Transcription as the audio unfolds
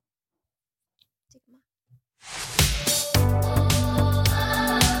大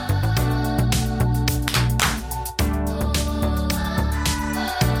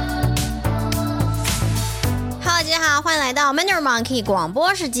家好，欢迎来到 Mandarin Monkey 广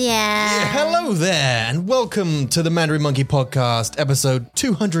播时间。Hello there, and welcome to the Mandarin Monkey Podcast, episode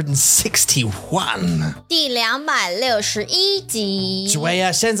 261. 第261集。对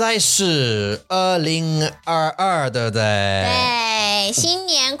呀，现在是2022，对不对？对，新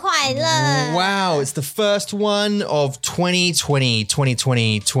年快乐 Wow, it's the first one of 2020,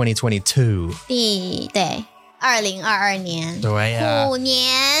 2020, 2022. 对，2022年。对呀。虎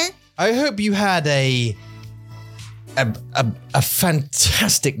年。I hope you had a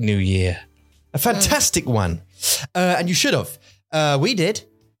fantastic new year. A fantastic one. And you should have. We did.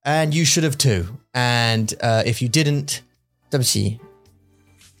 And you should have too. And if you didn't, 对不起。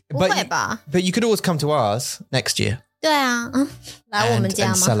不会吧？ But you could always come to ours next year. 对啊，来我们家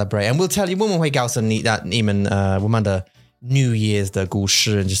吗 and celebrate. And we'll tell you, 我们会告诉你我们的 New Year's 的故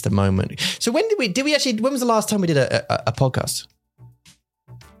事 in just a moment. So when when was the last time we did a podcast?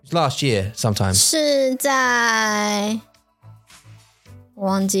 Last year sometime. 是在我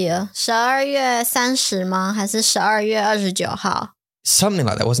忘记了12月30吗？还是12月29号 Something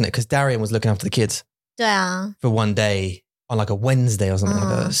like that, wasn't it? Because Darian was looking after the kids 对啊 for one day on like a Wednesday or something,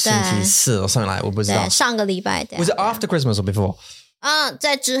 like a 星期四 or something like that. 我不知道。对，上个礼拜的。Was it after Christmas or before?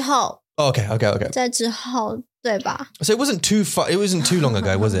 在之后。Oh, okay. 在之后，对吧？ So it wasn't too long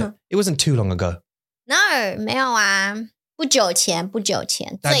ago, was it? It wasn't too long ago. No, 没有啊。不久前，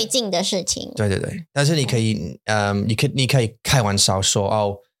最近的事情。对，但是你可以开玩笑说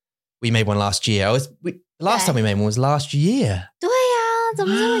 "Oh, we made one last year." Last time we made one was last year. 对呀，怎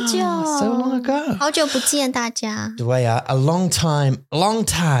么这么久 So long ago. 好久不见大家。对呀 a long time no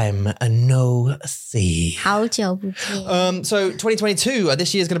see. 好久不见。So 2022,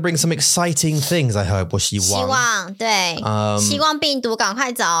 this year is going to bring some exciting things, I hope. 我希望对，希望病毒赶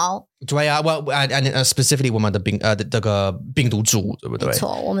快走。对啊 well, and specifically 我们的这个病毒株，对不对？没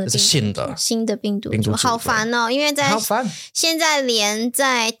错，我们的是新的病毒株，好烦哦！因为现在连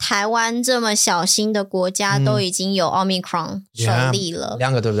在台湾这么小心的国家都已经有 Omicron 首例了，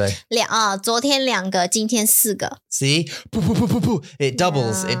两个对不对？昨天2个，今天4个。See, it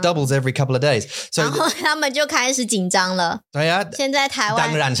doubles every couple of days. So 然后他们就开始紧张了。对啊，现在台湾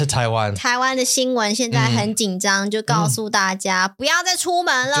当然是台湾的新闻现在很紧张，就告诉大家不要再出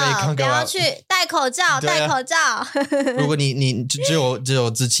门了。不要去戴口罩，戴口罩。如果你只有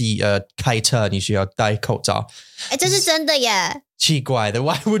自己开车，你需要戴口罩。这是真的耶。奇怪的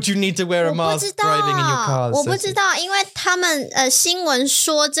 ，Why would you need to wear a mask driving in your car? 我不知道，因为他们新闻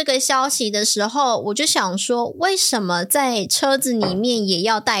说这个消息的时候，我就想说，为什么在车子里面也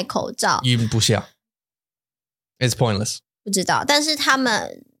要戴口罩？不需要 ，It's pointless。不知道，但是他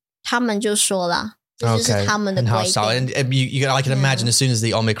们就说了。这就是他们的规定。I can imagine as soon as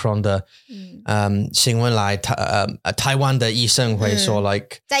the Omicron 的新闻来，台湾的医生会说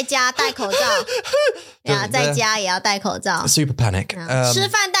like 在家戴口罩，在家也要戴口罩。Super panic。吃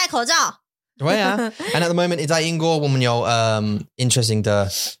饭戴口罩。对啊 ，And at the moment 在英国我们有interesting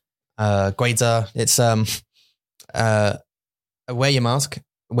的规则 ，It's wear your mask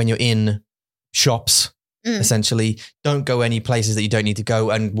when you're in shops. Essentially, don't go any places that you don't need to go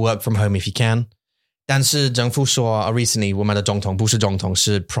and work from home if you can. 但是政府说 recently 我们的总统不是总统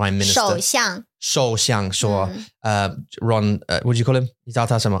是 Prime Minister 首相说Ron what do you call him 你知道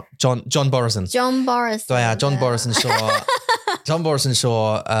他什么 John Morrison 对啊 John Morrison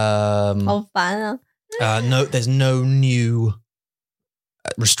说好烦啊no there's no new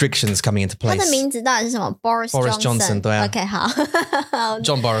restrictions coming into place 他的名字到底是什么 Boris Johnson 对啊 OK 好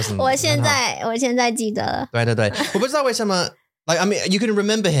John Morrison 我现在记得了对我不知道为什么 like I mean you can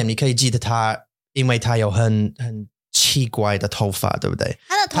remember him 你可以记得他因为他有很奇怪的头发，对不对？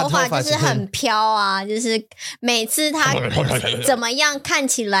他的头发就是很飘啊，就是每次他怎么样看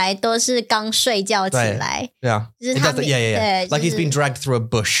起来都是刚睡觉起来。对啊，就是他对 like he's been dragged through a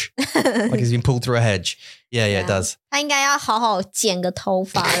bush, like he's been pulled through a hedge. Yeah, it does. 他应该要好好剪个头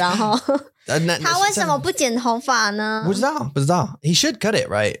发，然后他为什么不剪头发呢？不知道。He should cut it,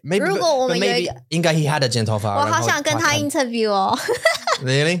 right? Maybe. 如果我们有一个，应该 he had a 剪头发。我好想跟他 interview 哦。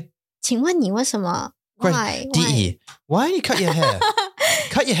Really? 请问你为什么 Why don't you cut your hair?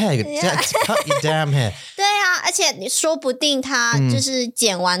 Cut your hair. Cut your damn hair. 对啊，而且说不定他就是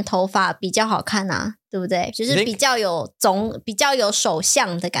剪完头发比较好看啊，对不对？就是比较有首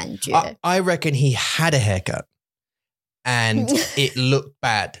相的感觉。I reckon he had a haircut and it looked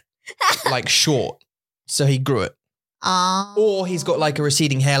bad, like short, so he grew it. Or he's got like a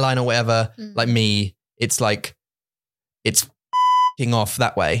receding hairline or whatever, like me. It's like it's off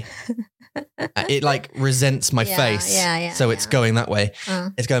that way. it like resents my face. So it's going that way.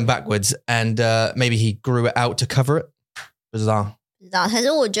 It's going backwards. And maybe he grew it out to cover it. 不知道。可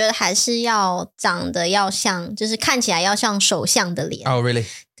是我觉得还是要长得要像，就是看起来要像首相的脸。Oh, really?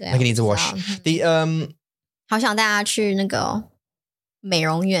 对 Like it needs a wash. The 好想带他去那个美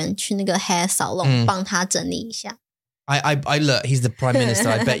容院，去那个 hair salon 帮他整理一下。I look, he's the prime minister.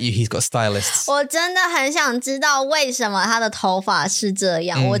 I bet you he's got stylists. 我真的很想知道为什么他的头发是这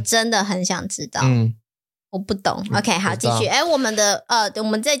样，我真的很想知道。我不懂。OK， 好，继续。我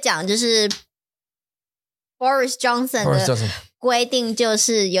们在讲就是 Boris Johnson 的规定，就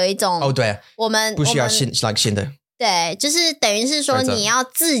是有一种对，我们不需要新的。对，就是等于是说你要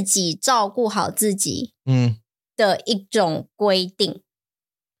自己照顾好自己的一种规定。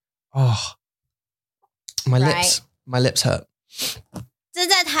My lips hurt. 这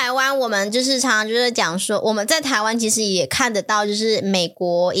在台湾我们就是常常就是讲说，我们在台湾其实也看得到，就是美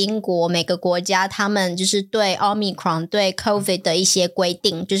国、英国每个国家他们就是对 Omicron 对 COVID 的一些规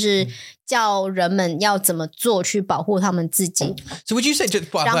定，就是叫人们要怎么做去保护他们自己。So would you say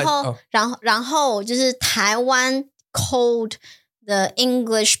然后就是台湾 code the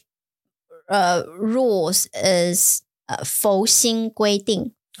English rules is 佛心规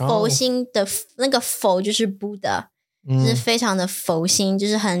定。佛心的那个佛就是 Buddha，就是非常的佛心，就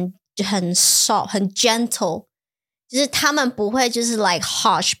是很 soft 很 gentle， 就是他们不会就是 like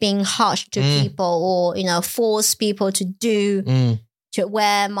being harsh to people or you know force people to do to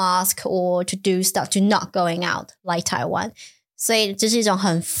wear mask or to do stuff to not going out like Taiwan， 所以这是一种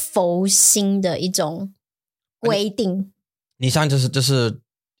很佛心的一种规定。你像就是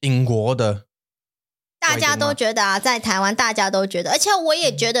英国的。大家都觉得在台湾大家都觉得，而且我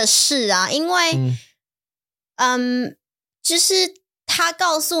也觉得是因为就是他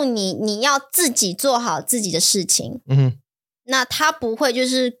告诉你你要自己做好自己的事情，那他不会就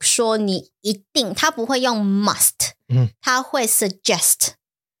是说你一定，他不会用 must，他会 suggest，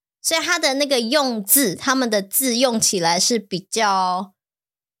 所以他的那个用字，他们的字用起来是比较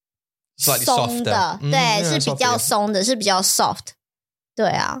松的，对，是比较松的，是比较 soft， 对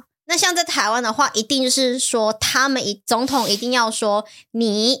啊。那像在台湾的话，一定就是说，他们总统一定要说，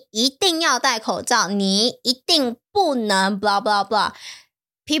你一定要戴口罩，你一定不能 blah blah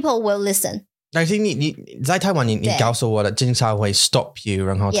blah。People will listen。I think 你在台湾，你告诉我的警察会 stop you，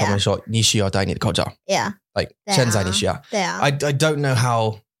 然后他们说你需要戴你的口罩。Yeah， like 现在你需要。对啊。I don't know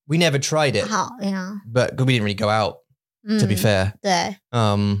how we never tried it。好 ，Yeah。But we didn't really go out. To be fair。对。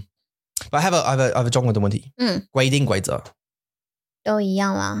But I have a 中文的问题。规定规则。都一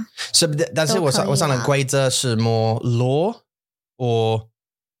样啦。但是我上的规则是 more law or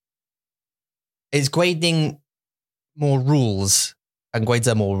is 规定 more rules and 规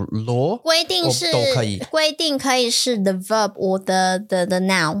则 more law？ 规定是都可以，规定可以是 the verb or the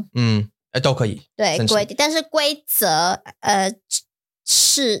noun。都可以。对，规定，但是规则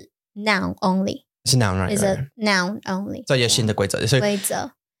是 noun only。是 noun right？ Is a noun only。这也新的规则。规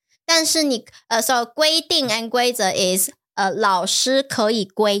则，但是你so 规定 and 规则 is。老师可以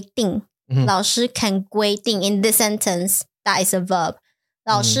规定，老师 can 规定 in this sentence that is a verb。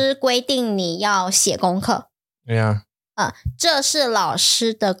老师规定你要写功课。Yeah。这是老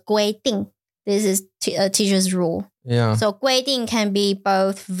师的规定。This is a teacher's rule. Yeah. So 规定 can be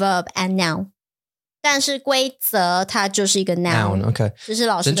both verb and noun。但是规则它就是一个 noun。Okay。就是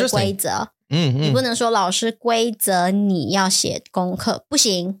老师的规则。你不能说老师规则你要写功课，不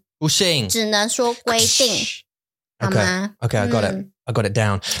行。不行。只能说规定。Okay, I got it. I got it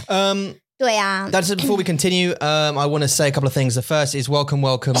down. 对啊。That's it. Before we continue, I want to say a couple of things. The first is welcome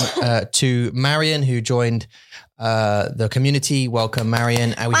to Marion, who joined the community. Welcome,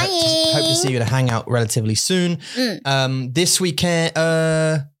 Marion. And we hope to see you at a hangout relatively soon. This weekend,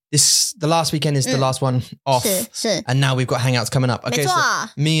 the last weekend is the last one off. 是 And now we've got hangouts coming up. Okay, so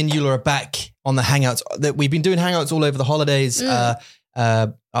me and Eula are back on the hangouts. We've been doing hangouts all over the holidays.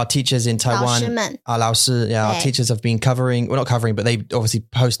 Our teachers in Taiwan, our teachers have been covering, well, not covering, but they obviously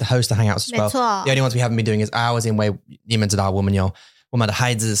host the hangouts as well. The only ones we haven't been doing is ours, in way 你们知道我们有我们的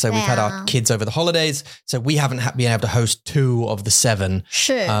孩子, so we've had our kids over the holidays, so we haven't been able to host 2 of the 7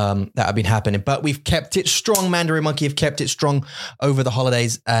 that have been happening, but we've kept it strong. Mandarin Monkey have kept it strong over the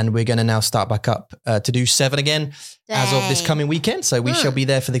holidays, and we're going to now start back up to do 7 again as of this coming weekend, so we shall be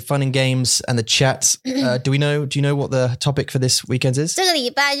there for the fun and games and the chats. Do you know what the topic for this weekend is? 这个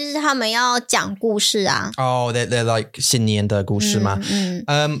礼拜就是他们要讲故事啊。Oh, they're like 新年的故事吗？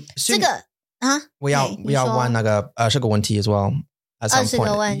这个我要玩那个20个问题 as well. At some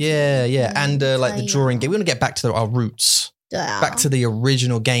point. Yeah. And like the drawing game. We want to get back to our roots. Back to the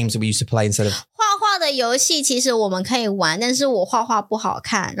original games that we used to play instead of... 画画的游戏其实我们可以玩，但是我画画不好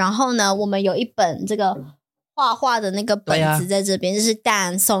看。然后呢，我们有一本这个画画的那个本子在这边，就是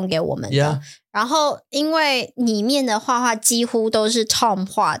Dan送给我们的。Yeah. 然后因为里面的画画几乎都是 Tom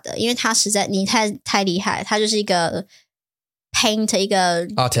画的，因为他实在你太厉害，他就是一个 paint 一个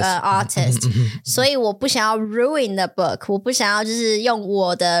artist，所以我不想要 ruin the book， 我不想要就是用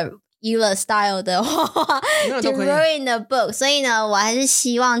我的Euler style 的画画to ruin the book， 所以呢，我还是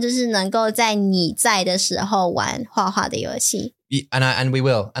希望就是能够在你在的时候玩画画的游戏。And we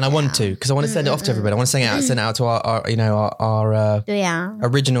will, and I want to, because I want to send it off to everybody. I want to send it out to our you know, our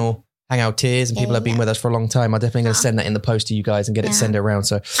original Hangout tiers, and people have been with us for a long time. I'm definitely going to send that in the post to you guys and get it send it around.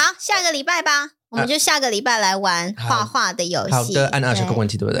 So 好，下个礼拜吧，我们就下个礼拜来玩画画的游戏。好的，按20个问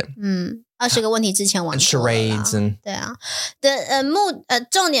题，对不对？20个问题之前玩过了 charades and 对啊。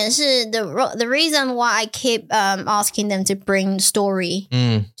重点是 the reason why I keep asking them to bring story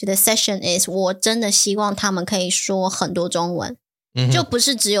to the session is 我真的希望他们可以说很多中文，就不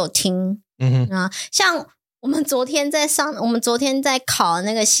是只有听像我们昨天在考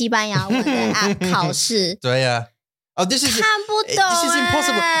那个西班牙文的 app 考试，对呀。Oh, this is 看不懂 This is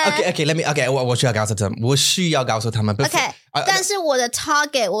impossible. Okay, let me. Okay, 我需要告诉他们。我需要告诉他们。Okay, 但是我的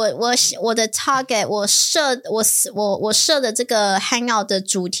target， 我的 target， 我设的这个 hangout 的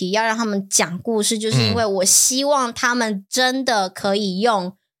主题要让他们讲故事，就是因为我希望他们真的可以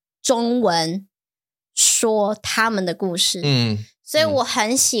用中文说他们的故事。所以我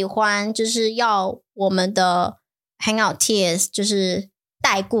很喜欢，就是要我们的 hangout tiers 就是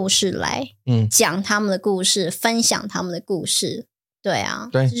带故事来讲他们的故事，分享他们的故事。对啊，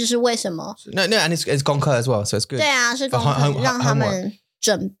这就是为什么 No, and it's 功课 as well, so it's good. 对啊，是功课，让他们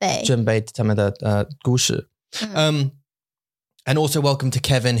准备他们的故事。And also welcome to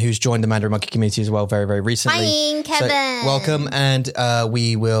Kevin, who's joined the Mandarin Monkey community as well very, very recently. 欢迎 Kevin. So, welcome, and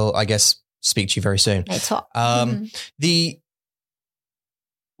we will, I guess, speak to you very soon. 没错。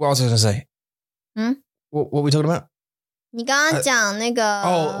What was I going to say? What were we talking about? 你刚刚讲那个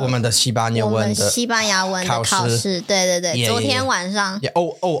我们的西班牙文的考试，对，昨天晚上。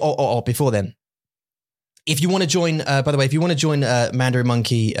Before then, if you want to join, by the way, if you want to join Mandarin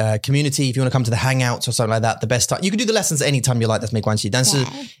Monkey community, if you want to come to the Hangouts or something like that, the best time, you can do the lessons anytime you like, that's 没关系。但是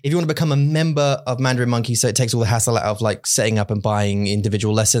if you want to become a member of Mandarin Monkey, so it takes all the hassle out of like setting up and buying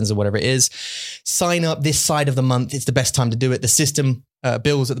individual lessons or whatever it is, sign up this side of the month. It's the best time to do it. The system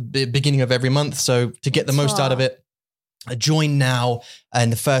bills at the beginning of every month, so to get the most out of it, join now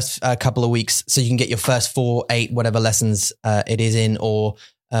in the first couple of weeks so you can get your first 4, 8, whatever lessons it is in, or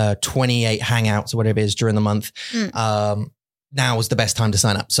 28 hangouts or whatever it is during the month. Now is the best time to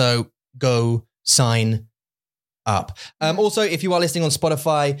sign up. So go sign up. Also, if you are listening on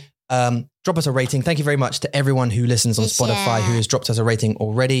Spotify, drop us a rating. Thank you very much to everyone who listens on Spotify who has dropped us a rating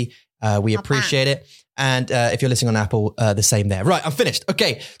already. We appreciate it. And if you're listening on Apple, the same there. Right, I'm finished.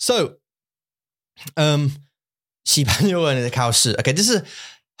 Okay, so 西班牙文的考试 ，OK， 这是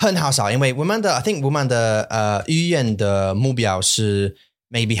很好笑，因为我们的 语言的目标是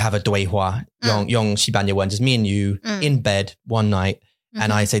maybe have a 对话，用西班牙文，就是 me and you in bed one night,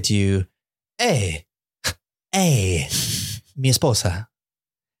 and I say to you, mi esposa,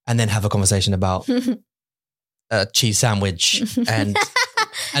 and then have a conversation about a cheese sandwich and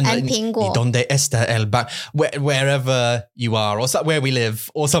苹果 donde está el wherever you are, or where we live,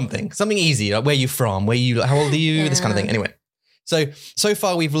 or something easy, like where you from, how old are you, this kind of thing. Anyway, so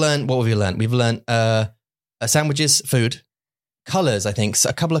far we've learned what have we learned? We've learned sandwiches, food, colors, I think, so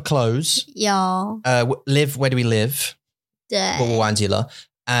a couple of clothes. Live, where do we live? 对，我忘记了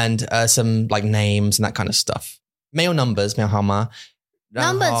and some like names and that kind of stuff. 没有 numbers, 没有号码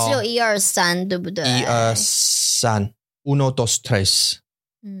number 只有1、2、3，对不对？1、2、3 1、2、3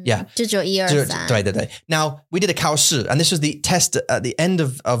 Yeah. 就只有1、2、3。对。Now, we did a 考试, and this was the test at the end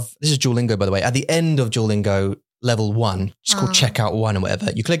of this is Duolingo, by the way, at the end of Duolingo level 1, it's called checkout 1 or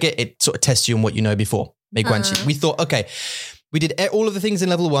whatever. You click it, it sort of tests you on what you know before. 没关系 We thought, okay, we did all of the things in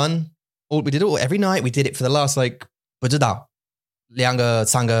level 1. We did it all every night. We did it for the last, like, 不知道2个、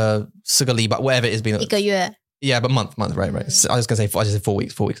3个、4个礼拜 whatever it has been. 1个月 Yeah, but month, right. So I was going to say, I just said 4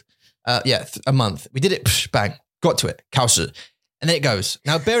 weeks. A month. We did it, bang, got to it, 考试. And then it goes.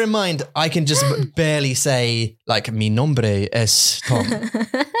 Now, bear in mind, I can just barely say, like, mi nombre es Tom.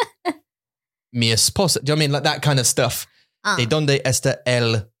 Mi esposa. Do you know what I mean? Like that kind of stuff. De donde está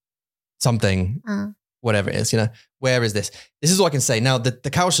el something, whatever it is, you know. Where is this? This is all I can say. Now, the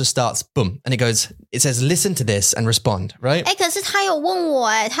Kausha starts, boom, and it says, listen to this and respond, right? 可是他有问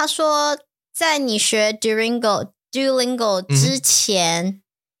我他说在你学 Duolingo 之前，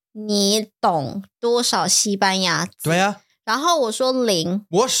你懂多少西班牙字？对啊。然后我说零，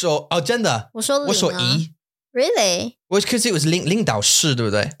我说真的，我说零啊，我说一 ，really？ Because it was 领导式，对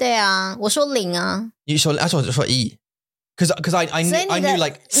不对？对啊，我说零啊。你说一 ，because I knew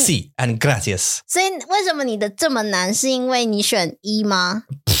like sí and gracias。所以为什么你的这么难？是因为你选一吗？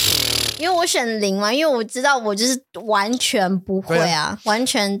因为我选零嘛，因为我知道我就是完全不会啊，完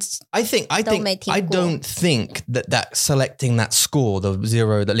全。I don't think that selecting that score, the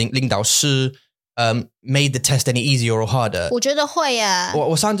 0, the 领导式made the test any easier or harder. 我觉得会耶。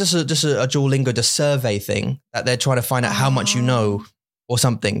我想这是 a Duolingo the survey thing that they're trying to find out how much you know or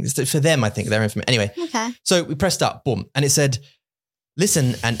something. For them, I think they're information. Anyway, okay. So we pressed up, boom, and it said,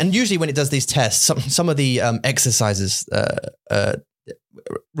 listen, and usually when it does these tests, some of the exercises,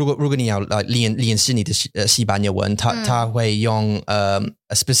 如果你要练习你的西班牙文，他会用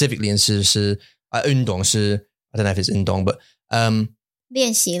specific 练习是运动是 I don't know if it's 运动 but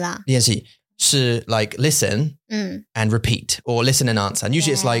练习啦，练习是 like listen and repeat or listen and answer, and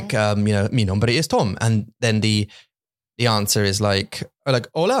usually it's like mi nombre es Tom, and then the answer is like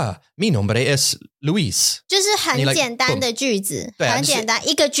hola, mi nombre es Luis， 就是很简单的句子，很简单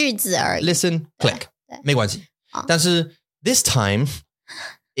一个句子而已。 Listen, click， 没关系。但是 this time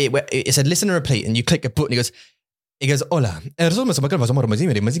it said listen and repeat, and you click a button, it goes hola, el banco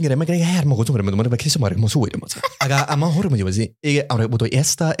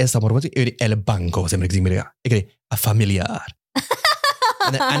a familiar,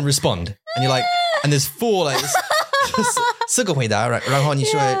 and respond, and you're like, and there's 4 like 4个回答，然后你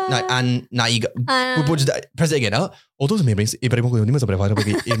说按哪一个我不知道 press it again 我都是没事，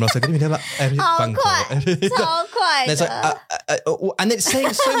好快，超快的。 and it's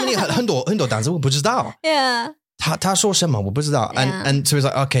saying so many 很多单词我不知道。 Yeah， 他说什么我不知道。 and so it's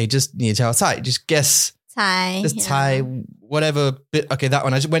like okay, just 你猜 just guess， just 猜 whatever bit. Okay, that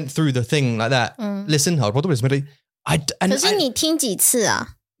one I just went through the thing like that. Listen, 可是你听几次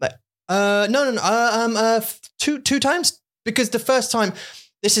啊？ no, two times, because the first time,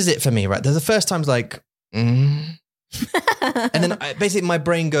 this is it for me, right? The first time's like, and then basically my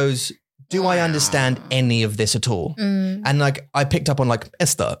brain goes, do I understand any of this at all? And like I picked up on like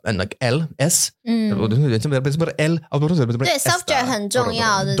esta and like L S， 对 subject 很重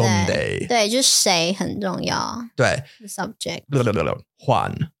要，对不对？对，就是谁很重要。对 subject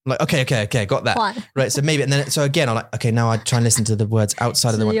Juan, like okay, got that. Juan. Right, so maybe, and then so again I'm like, okay, now I try and listen to the words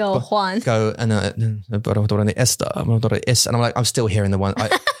outside of the one. Juan. Go and Esther, and I'm like, I'm still hearing the one.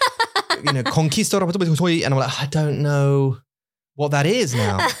 Conquistador, and I'm like, I don't know what that is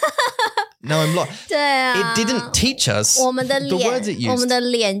now. No, I'm lost. 对啊 It didn't teach us 我们的 the words it used. 我们的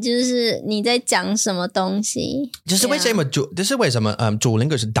脸就是你在讲什么东西。这是为什么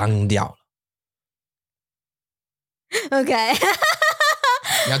Duolingo 是当掉 OK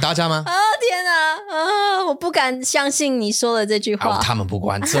你要打架吗？天哪我不敢相信你说的这句话。他们不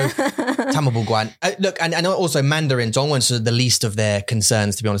管 so 他们不管 Look, and also Mandarin 中文是 the least of their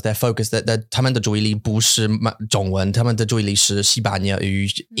concerns, to be honest. Their focus, 他们的注意力不是中文，他们的注意力是西班牙语、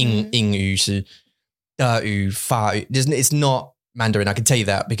英语是德语、法语。It's not Mandarin, I can tell you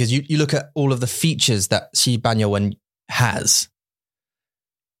that, because you look at all of the features that 西班牙文 has,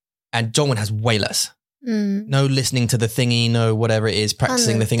 and 中文 has way less. No listening to the thingy, no whatever it is,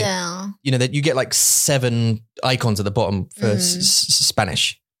 practicing the thing. That you get like 7 icons at the bottom for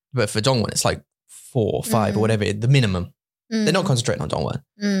Spanish, but for 中文 it's like 4 or 5 or whatever, the minimum. They're not concentrating on 中文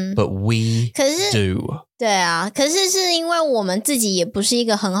but we do. 对啊，可是是因为我们自己也不是一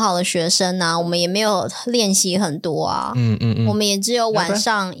个很好的学生啊，我们也没有练习很多啊。我们也只有晚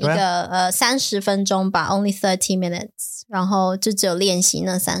上一个30分钟吧 only 30 minutes， 然后就只有练习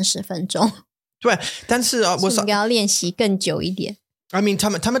那30分钟。对，但是我应该要练习更久一点。I mean,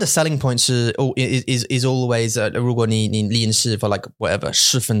 他们的 selling point is always 如果你练习 for like whatever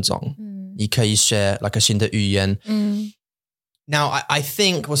 10分钟，你可以学 like 新的语言。Now I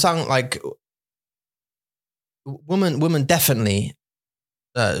think 我想 like women definitely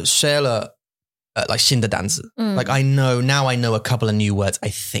学了like 新的单词。Like I know a couple of new words,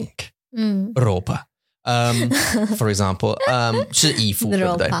 I think. Ropa. For example, 是衣服对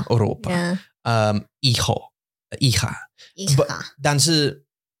不对 Ropa. Hijo, hija.但是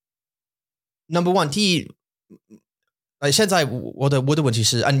number one 第一现在我的问题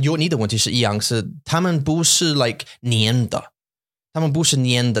是你的问题是一样，是他们不是 like 黏的，他们不是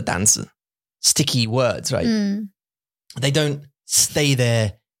黏的单词 sticky words, right? They don't stay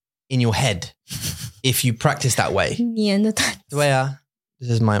there in your head if you practice that way. 黏的单词对啊 This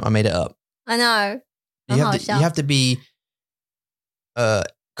is I made it up. I know. You have to be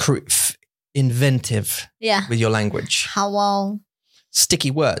inventive with your language. 好哦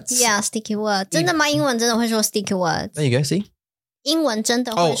sticky words. Yeah, sticky word. 真的吗？英文真的会说 sticky words? There you go, see? 英文真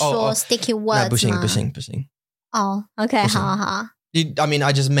的会说 sticky words 吗？不行。哦 OK 好 I mean,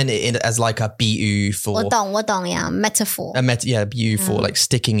 I just meant it as like a 比喻 for... 我懂呀 metaphor. Yeah, 比喻 for like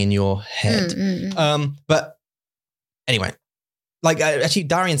sticking in your head. But anyway, like actually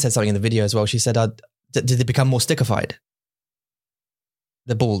Darian said something in the video as well. She said, did it become more stickified?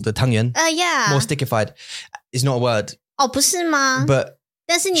 The ball, the 汤圆? Yeah. More stickified is not a word. 哦，不是吗？ But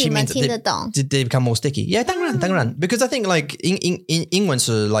但是你们听得懂 did they become more sticky? Yeah, 当然 Because I think like 英文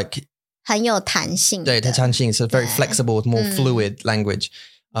是 like 很有弹性的，对，它弹性 so very flexible, more fluid language.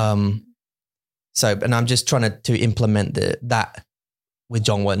 So, and I'm just trying to implement that with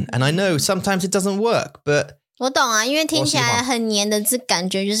中文 and I know sometimes it doesn't work, but 我懂啊，因为听起来很黏的字，感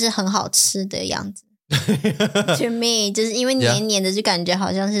觉就是很好吃的样子。To me， 就是因为黏黏的，就感觉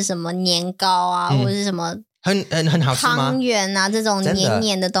好像是什么年糕啊，或者是什么很好吃吗？汤圆啊，这种黏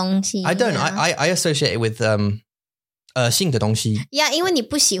黏的东西。I don't. I associate it with 性的东西。Yeah， 因为你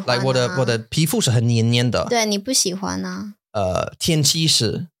不喜欢、啊。Like 我的皮肤是很黏黏的。对，你不喜欢啊。天气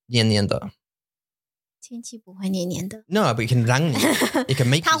是黏黏的。天气不会黏黏的。No, but it can 让你，it can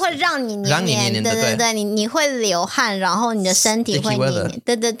make 它会让你黏黏的，对，你会流汗，然后你的身体会黏黏。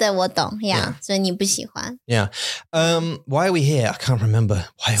对，我懂呀，所以你不喜欢。Yeah. Why are we here? I can't remember.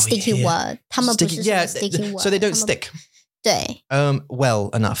 Why are we here? Sticky word. 他们不是 sticky word. So they don't stick. 对。Well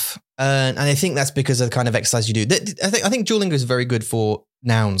enough. And I think that's because of the kind of exercise you do. I think Duolingo is very good for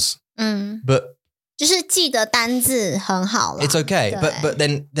nouns. But 就是记得单字很好啦。It's okay, but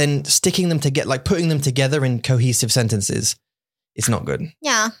then sticking them together, like putting them together in cohesive sentences, it's not good.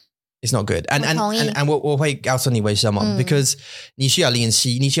 Yeah, it's not good. And 我会告诉你为什么 because 你需要练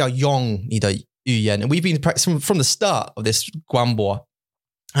习，你需要用你的语言。And we've been practicing from the start of this 广播。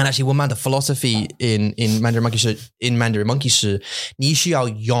And actually, 我们的 philosophy in Mandarin Monkey 是你需要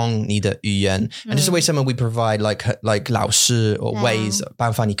用你的语言。And just the way we provide like 老师 or ways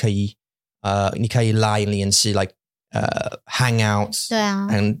办法你可以来练习 like hangouts 对啊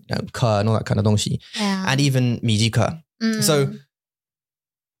and 课 and all that kind of 东西 and even 密集课 so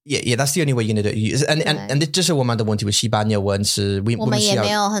yeah that's the only way you're going to do it and 这是我们的问题西班牙文是我们也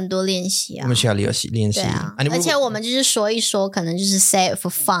没有很多练习啊我们需要练习对啊而且我们就是说一说可能就是 say it for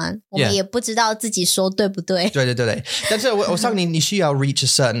fun 我们也不知道自己说对不对对但是我想你需要 reach a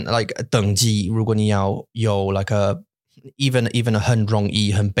certain like 等级如果你要有 like a even 很容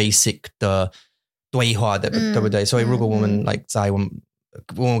易很 basic 的对话的对不对所以如果我们 like 在我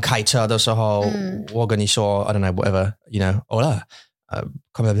们开车的时候我跟你说 I don't know whatever you know hola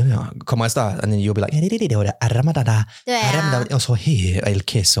 ¿cómo está? And then you'll be like对啊我说 el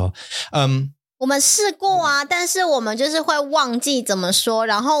queso 我们试过啊但是我们就是会忘记怎么说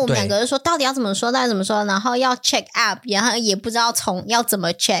然后我们两个就说到底要怎么说然后要 check app 然后也不知道要怎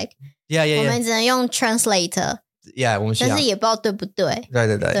么 check yeah 我们只能用 translator Yeah, 我们但是也不知道对不对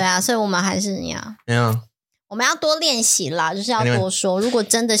对啊所以我们还是我们要多练习啦就是要多说如果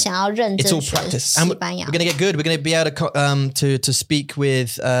真的想要认真学西班牙 We're going to get good We're going to be able to speak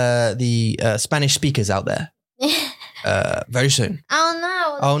with the Spanish speakers out there very soon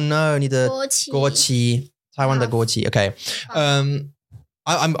Oh no 你的国旗台湾的国旗 Okay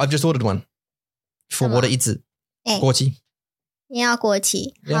I've just ordered one for 我的椅子国旗你要国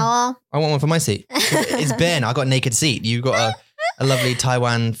旗好哦 I want one for my seat It's Ben I got a naked seat You've got a lovely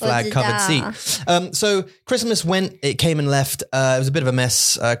Taiwan flag covered seat so Christmas went it came and left it was a bit of a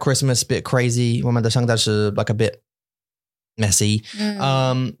mess Christmas a bit crazy 我们的圣诞是 like a bit messy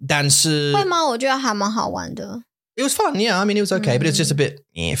但是会吗我觉得还蛮好玩的It was fun, yeah. I mean, it was okay, but it's just a bit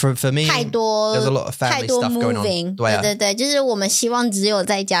for me. 太多 there's a lot of family stuff going on. 对，就是我们希望只有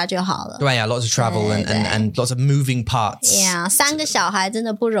在家就好了。对啊 lots of travel and lots of moving parts. Yeah, 3个小孩真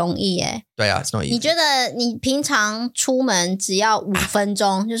的不容易耶。对啊 it's not easy. 你觉得你平常出门只要5分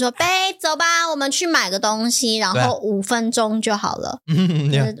钟，就说贝走吧，我们去买个东西，然后5分钟就好了。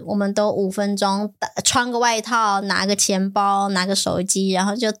就是我们都5分钟，穿个外套，拿个钱包，拿个手机，然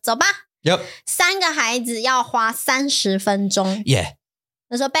后就走吧。Yep. 3个孩子要花30分钟 Yeah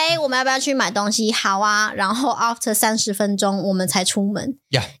我说贝我们要不要去买东西好啊然后 after 30分钟我们才出门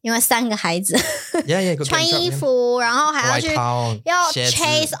Yeah 因为3个孩子 yeah, 穿衣服然后还要去要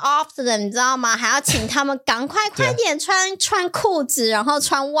chase after them 你知道吗还要请他们赶快快点穿裤子然后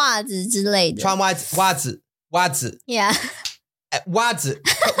穿袜子之类的穿袜子 Yeah 袜子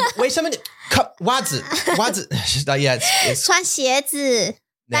为什么你袜子yeah, it's 穿鞋子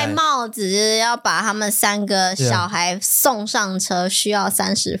戴帽子要把他们3个小孩送上车需要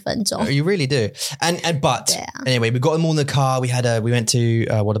30分钟 You really do but anyway we got them all in the car we went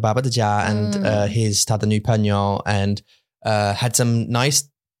to 我的爸爸的家 and his 他的女朋友 and had some nice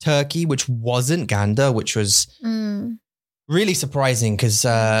turkey, which wasn't gander, which was really surprising because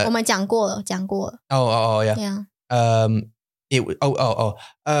我们讲过了。Oh, yeah.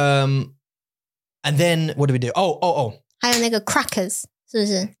 And then what did we do? Oh. 还有那个 crackers 是不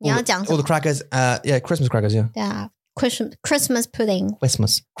是？你要讲什么？ All the crackers, yeah, Christmas crackers, yeah. 对啊 Christmas pudding.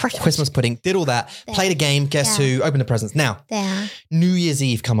 Christmas pudding. Did all that. Played a game. Guess who? Opened the presents. Now, 对啊 New Year's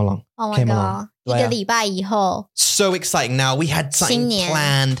Eve come along. Oh my came god. along. 一个礼拜以后 So exciting. Now, we had something 新年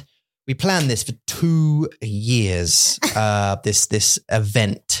planned. We planned this for 2 years, this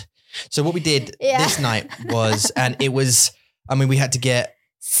event. So what we did this night was, and it was, I mean, we had to get,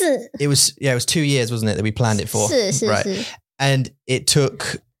 it was 2 years, wasn't it, that we planned it for? 是 right. And it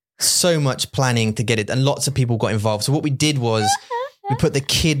took so much planning to get it, and lots of people got involved. So what we did was we put the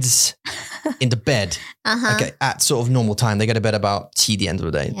kids into bed. Okay, at sort of normal time. They go to bed about 7点对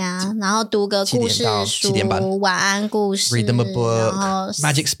不对？ Yeah, 然后读个故事书7点半晚安故事 Read them a book. 然后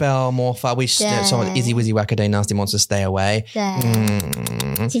Magic spell, more fun. We so Izzy Wizzy Wackaday Nasty Monsters Stay Away.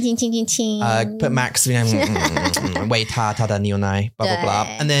 对亲 Put Max, you know, 喂他的牛奶 blah blah blah.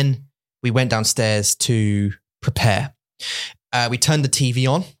 And then we went downstairs to prepare. We turned the TV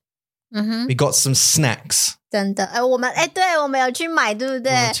on. We got some snacks. 真的我们对我们有去买对不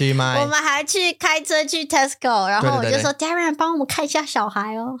对？我们还去开车去 Tesco， 然后我就说 Darren 帮我们看一下小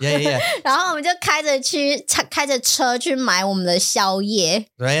孩哦。Yeah. 然后我们就开着车去买我们的宵夜。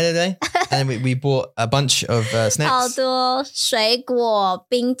对。And then we bought a bunch of snacks. 好多水果、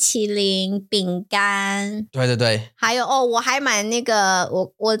冰淇淋、饼干。对。还有我还买那个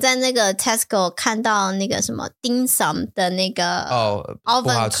我在那个 Tesco 看到那个什么 dim sum 的那个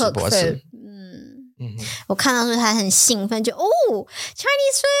oven cook food。我看到时候他很兴奋，就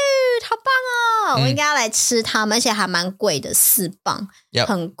Chinese food 好棒哦！我应该要来吃它们，而且还蛮贵的，4磅，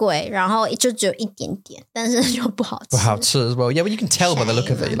很贵。然后就只有一点点，但是就不好吃。不好吃 as well. Yeah, but you can tell by the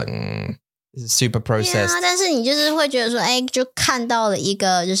look of it. You're like, this is super processed. Yeah, 但是你就是会觉得说，就看到了一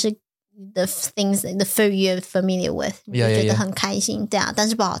个就是 the things, the food you're familiar with. 你就觉得很开心，对啊，但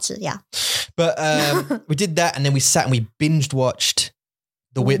是不好吃呀。But we did that, and then we sat and we binge watched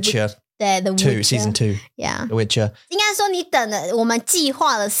The Witcher. 对 The Witcher. Season 2. Yeah. The Witcher. 应该说你等了，我们计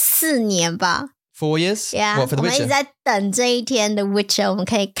划了4年吧。4 years? Yeah. What, for The Witcher? 我们一直在等这一天 The Witcher， 我们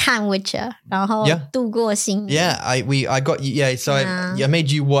可以看 Witcher， 然后度过新年。Yeah, I got you. Yeah, so I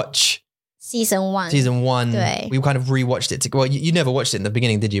made you watch Season 1. Season 1. 对 We kind of rewatched it. Well, you never watched it in the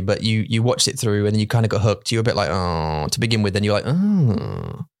beginning, did you? But you watched it through, and then you kind of got hooked. You were a bit like, to begin with. Then you're like,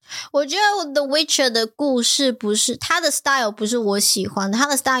我觉得 The Witcher 的故事不是他的 style 不是我喜欢的，他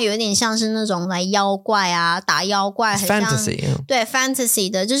的 style 有点像是那种来妖怪啊打妖怪，很像 fantasy. 对 fantasy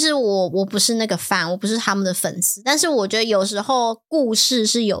的，就是我不是那个 fan， 我不是他们的粉丝，但是我觉得有时候故事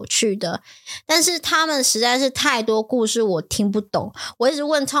是有趣的，但是他们实在是太多故事我听不懂，我一直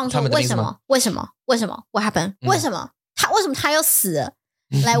问创作为什么 What happened？ 为什么他又死了？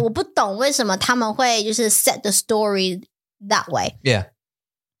来，我不懂为什么他们会就是 set the story that way。 Yeah.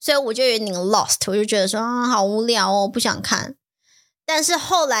 所以我就有点 lost， 我就觉得说好无聊哦，不想看。但是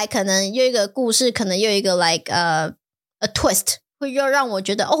后来可能又一个故事，可能又一个 like a twist， 会又让我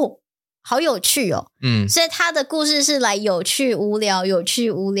觉得好有趣哦。所以他的故事是来有趣无聊，有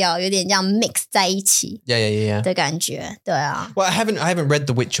点这样 mix 在一起。Yeah. 的感觉，对啊。Well, I haven't read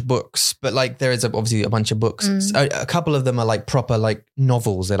the Witcher books, but like there is obviously a bunch of books. A couple of them are like proper like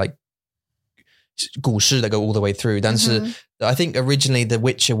novels. They're like 故事 that go all the way through. 但是 I think originally The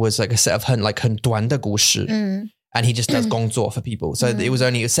Witcher was like a set of 很短的故事 and he just does 工作 for people. So it was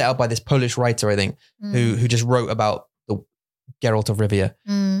set up by this Polish writer, I think, who just wrote about the Geralt of Rivia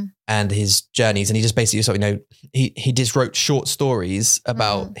and his journeys, and he just basically sort of, he just wrote short stories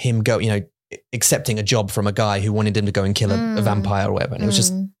about him accepting a job from a guy who wanted him to go and kill a vampire or whatever, and it was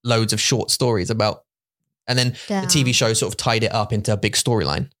just loads of short stories about, and then the TV show sort of tied it up into a big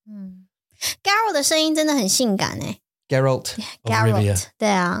storyline. Geralt 的声音真的很性感Geralt of Rivia. 对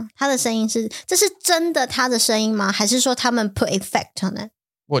啊，他的声音这是真的他的声音吗？还是说他们 put effect on it?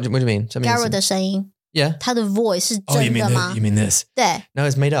 What do you mean? Geralt 的声音 Yeah. 他的 voice 是真的吗？ You mean this? 对 No,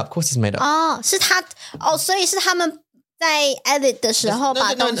 it's made up. Of course it's made up. 是他所以是他们在 edit 的时候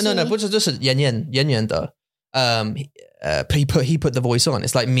把东西 No, 不是就是演员的 he put the voice on.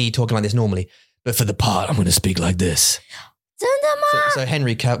 It's like me talking like this normally, but for the part I'm going to speak like this. 真的吗？ So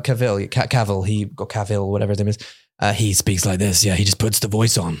Henry Cavill, he got Cavill, whatever his name is. He speaks like this. Yeah, he just puts the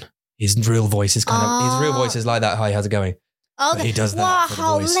voice on. His real voice is his real voice is like that. Hi, how's it going? Okay. He does that. 哇， for the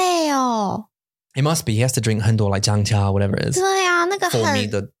好 voice. 累哦。 It must be. He has to drink 很多 like 姜茶 whatever it is. 对啊，那个 for me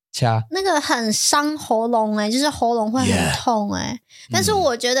the 掐，那个很伤喉咙就是喉咙会很痛但是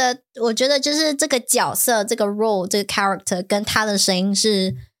我觉得就是这个角色这个 role 这个 character 跟他的声音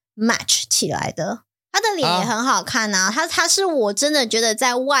是 match 起来的，他的脸也很好看啊，他是我真的觉得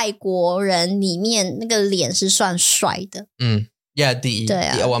在外国人里面那个脸是算帅的。Yeah, 第一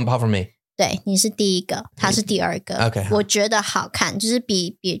one apart from me。对，你是第一个，他是第二个。OK， 我觉得好看，就是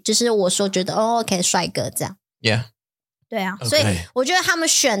比就是我说觉得OK 帅哥这样。Yeah， 对啊，所以我觉得他们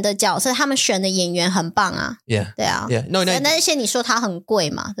选的角色，他们选的演员很棒啊。Yeah， 对啊。Yeah， no， 那些你说他很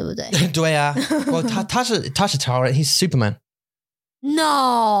贵嘛，对不对？对啊，他是超人 ，He's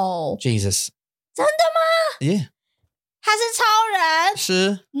Superman。No， Jesus， 真的吗 ？Yeah， 他是超人。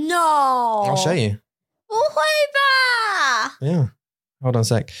是 ？No， I'll show you。不会吧 ？Yeah，hold on a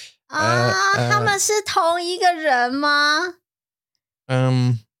sec。他们是同一个人吗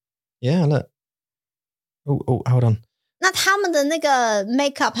？Yeah， look。Oh, hold on。那他们的那个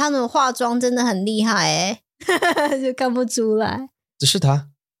makeup， 他们的化妆真的很厉害就看不出来。这是他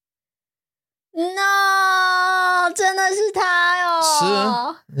 ？No， 真的是他哦。是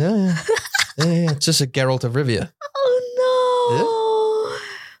啊 ，Yeah， 这是 Geralt of Rivia。Oh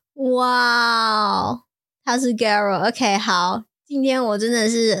no！ 哇，他是 Geralt。OK， 好，今天我真的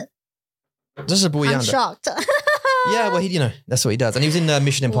是。这是不一样的。I'm shocked. Yeah, well, that's what he does. And he was in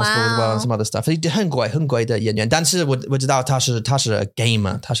Mission Impossible as well and some other stuff. 很贵的演员，但是我知道他是 a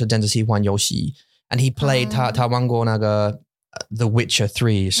gamer， 他是真的喜欢游戏。And he played 他玩过那个The Witcher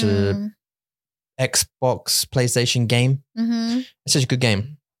 3是 Xbox PlayStation game. It's such a good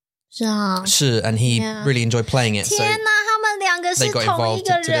game. 是啊。是 and he really enjoyed playing it. 天哪，他们两个是同一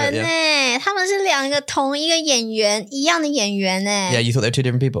个人他们是两个同一个演员，一样的演员Yeah, you thought they were two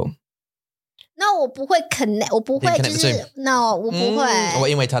different people. 那我不会 connect， 我不会就是，no， 我不会。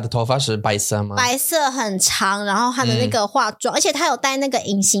因为他的头发是白色吗？白色很长，然后他的那个化妆，而且他有戴那个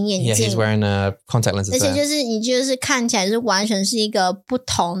隐形眼镜。Yeah, he's wearing contact lenses. 而且就是你就是看起来就是完全是一个不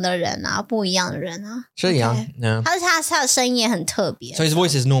同的人啊，不一样的人啊。是呀，他的声音也很特别。So his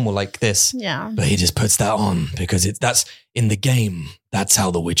voice is normal like this. Yeah. But he just puts that on because that's in the game. That's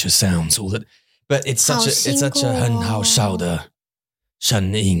how the Witcher sounds. But it's such a 很好笑的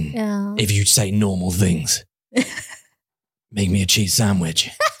声音 if you say normal things. Make me a cheese sandwich.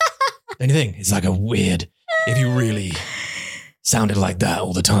 Don't you think? It's like a weird, if you really sounded like that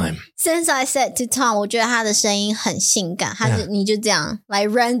all the time. Since I said to Tom, 我觉得他的声音很性感，你就这样来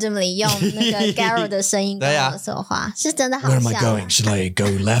randomly 用那个 Geralt 的声音跟我说话，是真的好笑。Where am I going? Should I go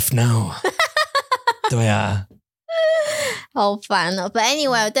left now? 对啊。好烦哦 But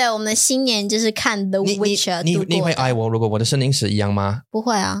anyway 对我们的新年就是看 The Witcher 你会爱我如果我的声音是一样吗？不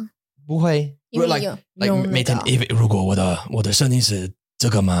会啊，不会。like 每天如果我的声音是这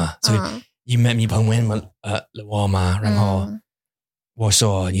个吗？所以你朋友们我吗？然后我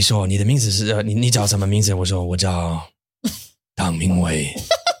说你说你的名字是你叫什么名字？我说我叫唐明伟。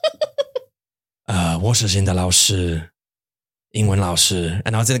我是新的老师，英文老师。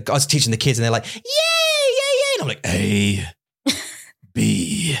And I was teaching the kids and they're like, yay! And I'm like, A,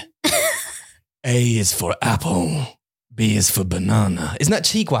 B. A is for apple. B is for banana. Isn't that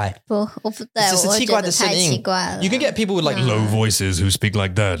奇怪？不，我不对，我觉得太奇怪了。 You can get people with like low voices who speak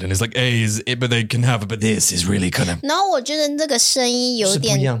like that, and it's like A is it, but they can have it. But this is really kind of. 然后我觉得这个声音有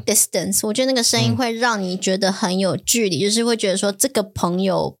点 distance， 我觉得那个声音会让你觉得很有距离，就是会觉得说这个朋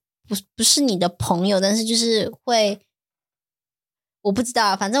友不是你的朋友，但是就是会。我不知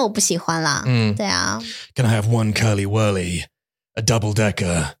道，反正我不喜欢啦。对啊。Can I have one curly whirly, a double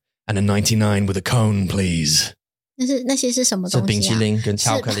decker, and a 99 with a cone, please? 那些是什么东西啊？是冰淇淋跟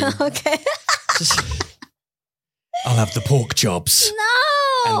巧克力。OK. I'll have the pork chops. No.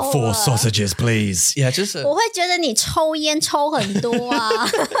 And 4 sausages, please. Yeah, 就是我会觉得你抽烟抽很多啊。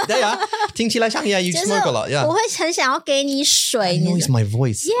对啊，听起来像 Yeah, you smoke a lot. Yeah. 我会很想要给你水。Noise my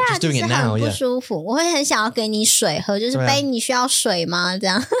voice. Yeah, just doing it now. 很不舒服。我会很想要给你水喝，就是杯你需要水吗？这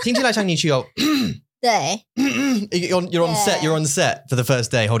样。听起来像你去有。对。You're on set. You're on set for the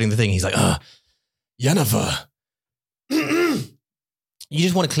first day holding the thing. He's like, Yennefer. You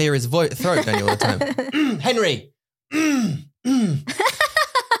just want to clear his throat, don't you, all the time? Henry.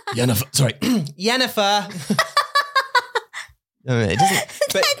 Yennefer. Sorry. Yennefer. No, it doesn't.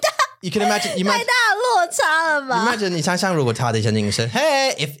 But you can imagine. 太大落差了吧 Imagine 你想想如果他的声音是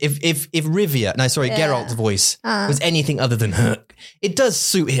Hey, if Rivia, no, sorry, Geralt's voice was anything other than her, it does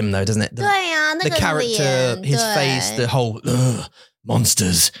suit him though, doesn't it? 对啊，那个 the character, his face, the whole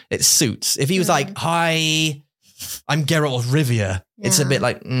monsters, it suits. If he was like, Hi, I'm Geralt of Rivia, it's a bit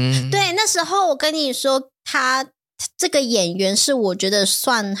like. 对，那时候我跟你说他这个演员是我觉得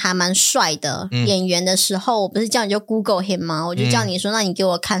算还蛮帅的演员的时候，我不是叫你就 Google him 吗？我就叫你说，那你给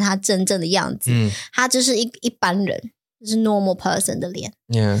我看他真正的样子。他就是一般人，就是 normal person 的脸。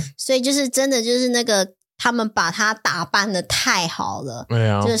所以就是真的就是那个他们把他打扮的太好了，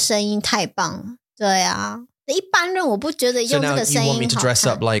这个声音太棒了。对啊。一般人我不觉得用这个声音好看。So now you want me to dress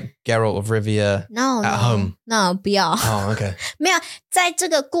up like Geralt of Rivia at home? No, 不要。OK. 没有，在这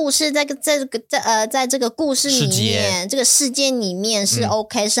个故事，在这个故事里面，这个世界里面是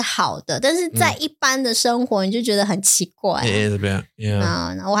OK 是好的，但是在一般的生活你就觉得很奇怪。It is a bit,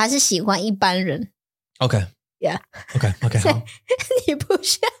 yeah. 我还是喜欢一般人。OK. Yeah. OK. 好。你不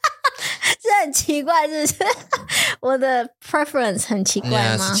是？这很奇怪，是不是？我的 preference 很奇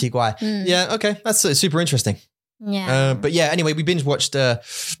怪吗？是奇怪。Yeah, okay. That's super interesting. Yeah. But yeah, anyway, we binge watched The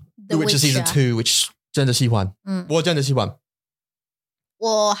Witcher Season 2, which 真的喜欢。我真的喜欢。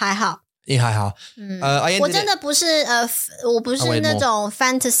我还好。你还好。我真的不是我不是那种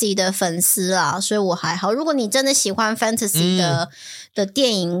fantasy 的粉丝啦，所以我还好。如果你真的喜欢 fantasy 的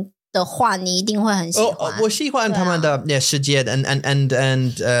电影的话，你一定会很喜欢。我喜欢他们的世界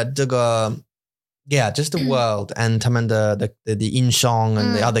and 这个 yeah, just the world and 他们的 the 音上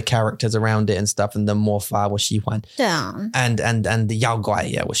and the other characters around it and stuff and the 魔法我喜欢。对啊。and the 妖怪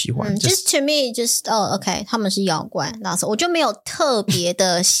yeah 我喜欢。just to me just okay 他们是妖怪，我就没有特别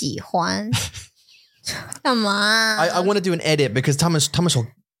的喜欢。干嘛？I want to do an edit because 他们说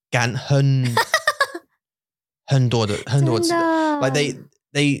干很多的 like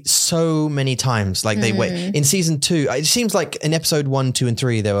they so many times like they wait in season 2 it seems like in episode 1, 2 and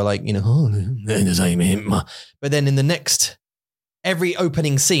 3 they were like but then in the next every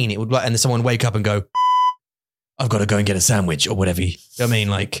opening scene it would and someone wake up and go I've got to go and get a sandwich or whatever. I mean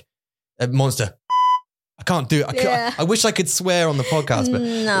like a monster. I can't do it. I wish I could swear on the podcast but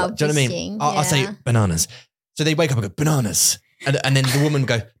no, do you know what I mean? I'll say bananas. So they wake up and go bananas and then the woman would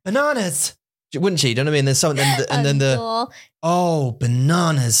go bananas. Wouldn't she? Do you know what I mean? There's something, and then the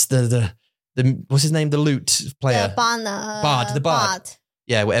bananas. The what's his name? The lute player. The bard.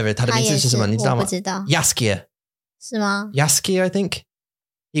 Yeah, whatever. 他的名字是什么？你知道吗？我不知道。Jaskier 是吗？ Jaskier, I think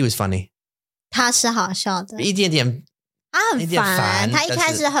he was funny. 他是好笑的，一点点。他很烦，他一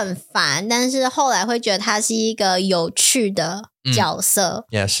开始很烦，但是后来会觉得他是一个有趣的角色。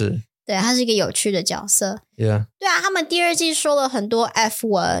也是。对，他是一个有趣的角色。Yeah. 对啊，他们第二季说了很多 F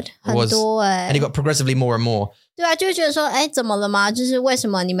word， 很多and it got progressively more and more. 对啊，就会觉得说，怎么了吗？就是为什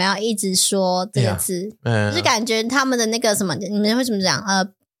么你们要一直说这个字？就是感觉他们的那个什么，你们会怎么讲？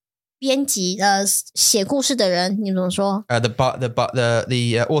编辑写故事的人，你怎么说？The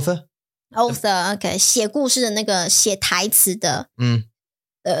author. Author, OK， 写故事的那个写台词的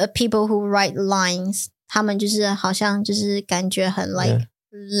，people who write lines， 他们就是好像就是感觉很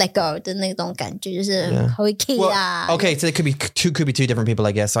Lego 的那种感觉，就是会 key 啊。Okay, so it could be two different people,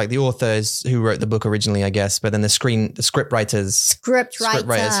 I guess. Like the authors who wrote the book originally, I guess, but then the script writers who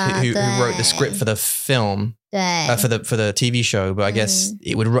wrote the script for the film, for the TV show. But I guess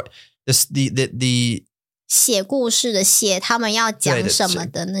it would the 写故事的写他们要讲什么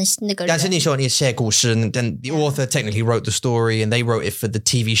的那个人。但是你说你写故事 then the author technically wrote the story and they wrote it for the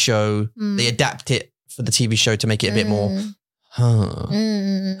TV show. They adapt it for the TV show to make it a bit more.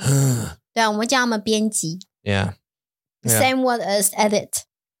 对啊，我们叫他们编辑。Yeah. Same word as edit.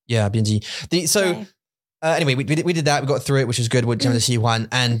 Yeah, 编辑。So anyway, we did that. We got through it, which was good. 我真的喜欢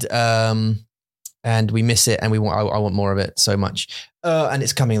and we miss it, and I want more of it so much. And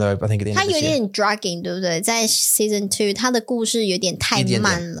it's coming though, I think at the end of this year. 它有点 dragging, 对不对？在 season 2，它的故事有点太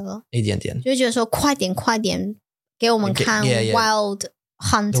慢了，一点点，就觉得说快点给我们看 Wild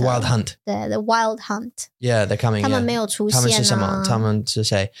Hunt. The Wild Hunt. 对 The Wild Hunt. Yeah, they're coming. 他们没有出现啊。他们是什么？他们是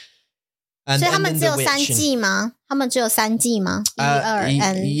谁？所以他们只有3季吗？他们只有3季吗？1、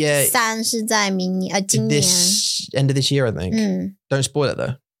2 3是在今年 end of this year, I think. Don't spoil it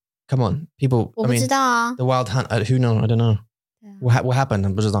though. Come on, people. 我不知道啊。The Wild Hunt. Who knows? I don't know. What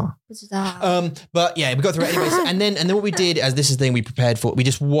happened? 不知道。But yeah, we got through it anyways. and then what we did, as this is the thing we prepared for, we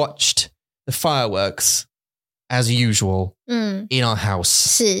just watched the fireworks as usual in our house.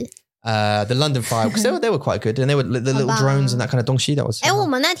 是。The London fireworks, they were quite good, and they were the little drones and that kind of 东西 that was. 我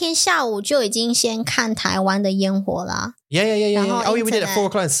们那天下午就已经先看台湾的烟火啦。Yeah. Oh, yeah, we did it at 4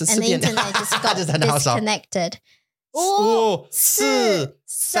 o'clock. And the internet just got disconnected.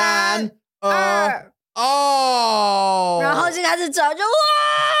 5、4、3、2。Oh! 然后就开始转，就哇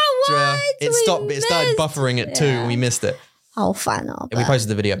It started buffering at 2 and we missed it. 好烦哦。We posted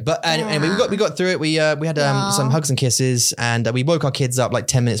the video, but anyway, we got through it. We had some hugs and kisses, and we woke our kids up like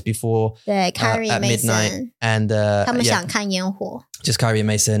 10 minutes before. 对 Kyrie at midnight, and 他们想看烟火。Just Kyrie and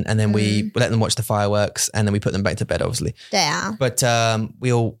Mason, and then we let them watch the fireworks, and then we put them back to bed, obviously. 对啊。But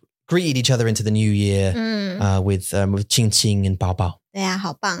we all greeted each other into the new year with 亲亲 and 抱抱。对啊，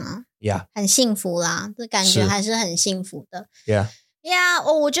好棒啊。Yeah. 很幸福啦，这感觉还是很幸福的。Yeah. Yeah，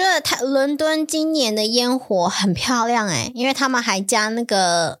 我觉得伦敦今年的烟火很漂亮因为他们还加那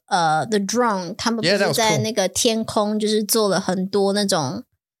个the drone， 他们不是在那个天空就是做了很多那种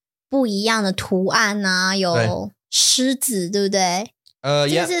不一样的图案啊，有狮子，对不对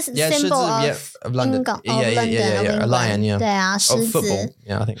？Yeah, 这是 symbol of London. Yeah, a lion. Yeah, 对啊，狮子。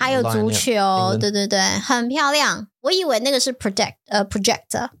Yeah, I think 还有足球，对对对，很漂亮。我以为那个是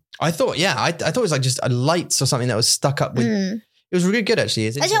projector. I thought, yeah, I thought it was like just a lights or something that was stuck up with. It was really good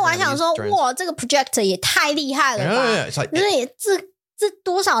actually. 而且我还想说，哇，这个 projector 也太厉害了吧！ Yeah, it's like, 这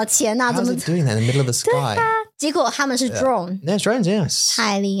多少钱啊？ How's it doing that in the middle of the sky? 结果他们是 drone. There's drones, yes.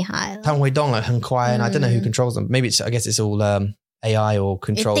 太厉害了。他们会动了，很快 and I don't know who controls them. Maybe I guess it's all AI or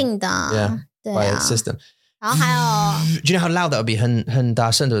controlled. 一定的 by a system. 然后还有 Do you know how loud that would be? 很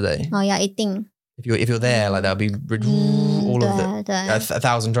大声，对不对？要一定。If you're there, like that would be all of the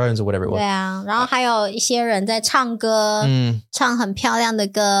 1,000 drones or whatever it was. 对啊，然后还有一些人在唱歌，唱很漂亮的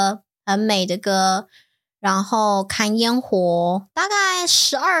歌，很美的歌，然后看烟火，大概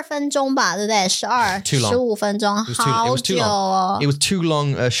12分钟吧，对不对？15分钟，好久哦。It was too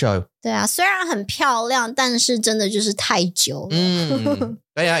long a show. 对啊，虽然很漂亮，但是真的就是太久了。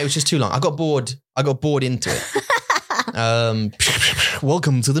Yeah, it was just too long. I got bored into it.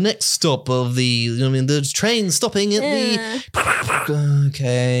 Welcome to the next stop of the train stopping at the.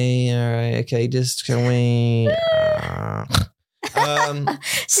 Okay, all right, okay, just can we?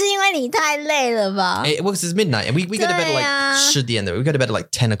 是因为你太累了吧？ It was midnight, and we go to bed at like 10 the end. We go to bed at like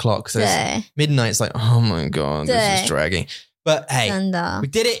 10 o'clock. So midnight. It's like, oh my god, this is dragging. But hey, we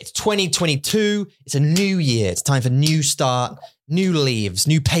did it. It's 2022. It's a new year. It's time for new start, new leaves,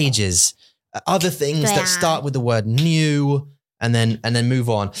 new pages, other things that start with the word new, and then move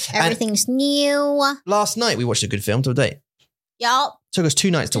on. Everything's new. Last night we watched a good film. Today, 有 took us 2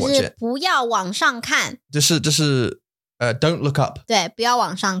 nights to watch it. 不要往上看。就是 don't look up. 对，不要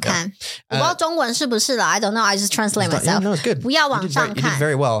往上看。我不知道中文是不是啦 I don't know. I just translate myself. No, it's good. 不要往上看。You did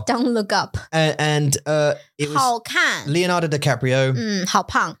very well. Don't look up. And it was 好看。 Leonardo DiCaprio. 好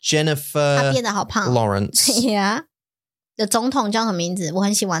胖。Jennifer 他变得好胖。Lawrence. Yeah. 的总统叫什么名字？我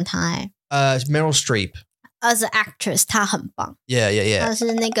很喜欢他Meryl Streep. As an actress, 她很棒。Yeah. 她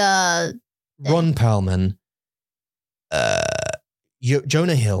是那个 Ron Perlman.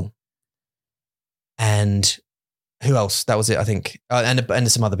 Jonah Hill. And who else? That was it, I think.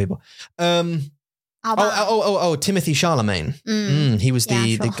 And some other people. Timothy Chalamet. He was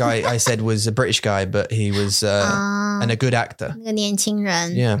the guy I said was a British guy, but he was and a good actor. 那个年轻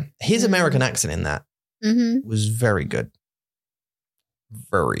人。Yeah. His American accent in that was very good.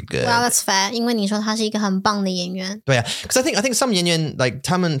 Very good. Well, that's fair. 因为你说他是一个很棒的演员。对啊 because I think some 演员 like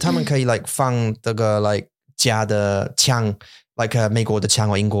他们可以 like 放这个 like 假的腔 like 美国的腔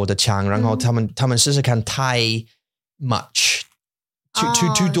或英国的腔，然后他们试试看太 much too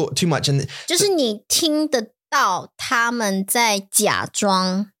much and 就是你听得到他们在假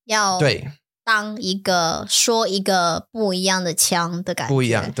装要当一个说一个不一样的腔的感觉。不一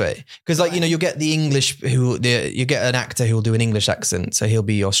样，对。Because like, you get the English you get an actor who will do an English accent. So he'll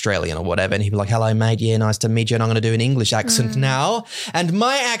be Australian or whatever. And he'll be like, hello, mate. Yeah, nice to meet you. And I'm going to do an English accent now. And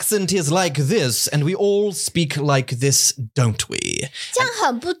my accent is like this. And we all speak like this, don't we? 这样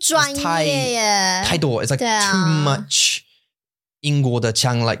很不专业耶。太多. It's like too much 英国的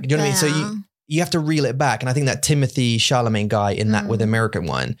腔. Like, you know what I mean? So you have to reel it back. And I think that Timothy Chalamet guy in that with American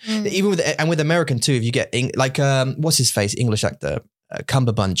one, even with American too, if you get like, what's his face? English actor,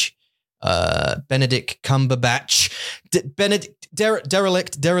 Cumberbatch, Benedict Cumberbatch,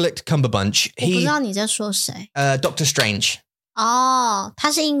 Derelict Cumberbatch. 我不知道你在说谁。Doctor Strange. 他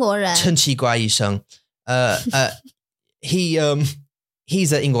是英国人。陈奇怪医生。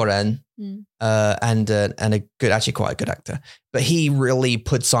He's an 英国人。and a good, actually quite a good actor, but he really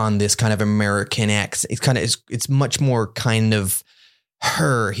puts on this kind of American accent. It's much more kind of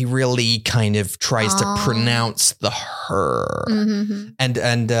her. He really kind of tries to pronounce the her, and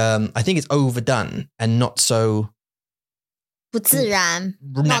I think it's overdone and not so 不自然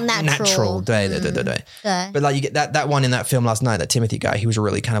not natural. 对。But like you get that one in that film last night, that Timothy guy, he was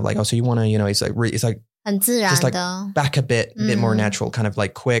really kind of like, oh, so you want to, it's like 很自然的 just like back a bit more natural, kind of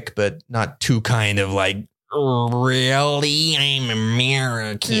like quick, but not too kind of like really, I'm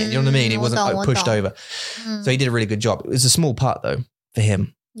American. You know what I mean? It wasn't like pushed over. So he did a really good job. It was a small part though for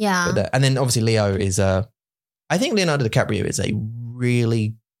him. Yeah. And then obviously Leo is I think Leonardo DiCaprio is a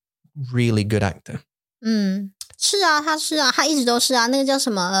really, really good actor. 是啊，他是啊，他一直都是啊。那个叫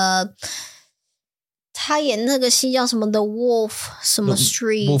什么他演那个戏叫什么 The Wolf 什么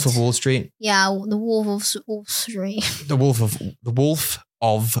Street Wolf of Wall Street. Yeah, The Wolf of Wall Street. The Wolf of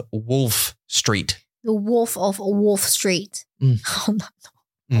Wolf Street. The Wolf of Wolf Street. 好难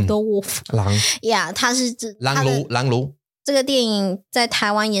哦，好多 Wolf。狼 Yeah, 他是狼奴。这个电影在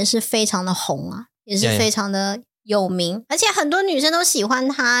台湾也是非常的红啊，也是非常的有名，而且很多女生都喜欢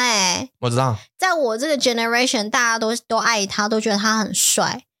他欸。我知道，在我这个 generation 大家都爱他，都觉得他很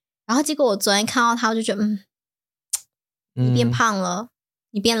帅。然后结果我昨天看到他，我就觉得你变胖了，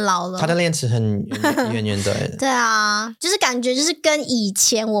你变老了。他的脸是很圆圆的。对啊，就是感觉就是跟以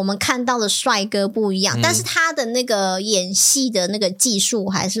前我们看到的帅哥不一样，但是他的那个演戏的那个技术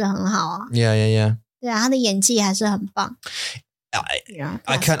还是很好啊。Yeah. 对啊，他的演技还是很棒。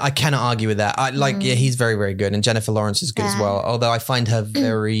I cannot argue with that. Yeah, he's very, very good, and Jennifer Lawrence is good as well. Although I find her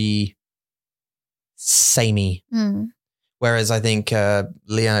very samey. Whereas I think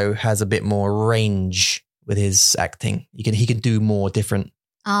Leo has a bit more range with his acting. He can do more different.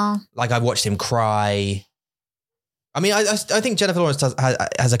 Like I've watched him cry. I mean, I think Jennifer Lawrence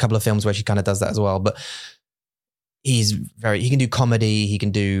has a couple of films where she kind of does that as well. But he can do comedy. He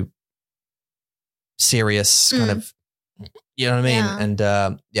can do serious kind of. You know what I mean? Yeah.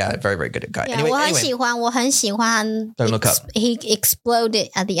 And very, very good at guy. Yeah, anyway, 我很喜欢 Don't Look Up. He exploded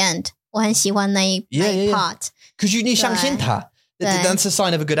at the end. 我很喜欢那一 part. Because you相信他. That's a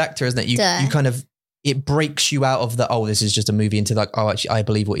sign of a good actor, isn't it? You kind of, it breaks you out of the, this is just a movie into like, actually, I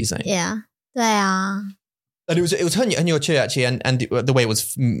believe what he's saying. Yeah. 对啊。And it was很有趣 actually, and the way it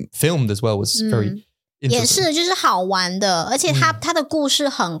was filmed as well was very interesting. 也是就是好玩的，而且他的故事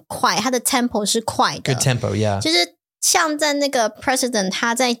很快，他的 tempo 是快的。Good tempo, yeah. 就是像在那个 president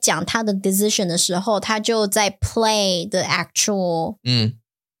他在讲他的 decision 的时候，他就在 play the actual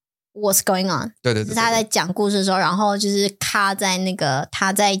what's going on。对，就是他在讲故事的时候，然后就是卡在那个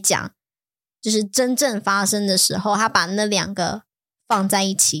他在讲就是真正发生的时候，他把那两个放在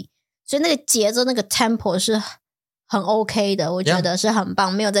一起，所以那个节奏那个 tempo 是很 OK 的，我觉得是很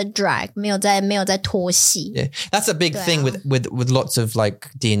棒，没有在 drag， 没有在拖戏。Yeah, that's a big thing with lots of like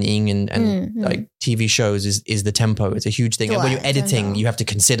电影 and like TV shows is the tempo. It's a huge thing. And when you're editing, you have to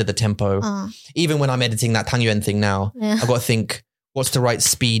consider the tempo. Even when I'm editing that 汤圆 thing now, I've got to think what's the right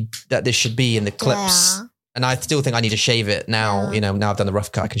speed that this should be in the clips. And I still think I need to shave it now. You know, now I've done the rough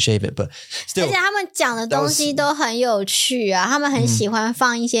cut, I can shave it. But still, 而且他们讲的东西都很有趣啊，他们很喜欢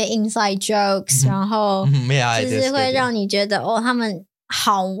放一些 inside jokes，然后就是会让你觉得他们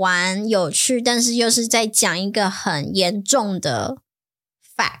好玩有趣，但是又是在讲一个很严重的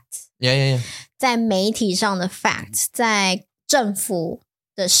fact。Yeah. 在媒体上的 fact， 在政府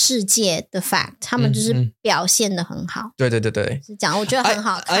的世界的 fact， 他们就是表现得很好。对，是讲我觉得很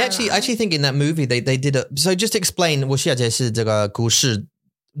好看。I actually think in that movie they did so just explain 我现在解释这个故事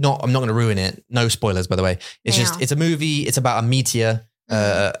I'm not going to ruin it. No spoilers, by the way. It's a movie. It's about a meteor,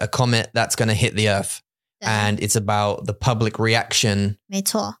 a comet that's going to hit the Earth, and it's about the public reaction. 没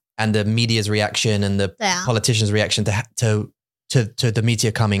错。And the media's reaction and the politicians' reaction to the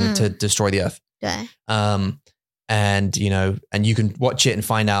meteor coming to destroy the Earth. 对。And you know, and you can watch it and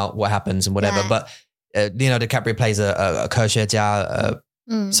find out what happens and whatever. But Leonardo DiCaprio plays a 科学家,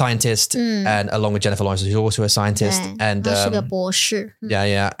 scientist, and along with Jennifer Lawrence, who's also a scientist, and 是个博士.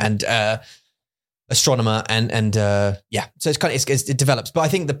 Yeah, and astronomer, and so it's kind of it develops. But I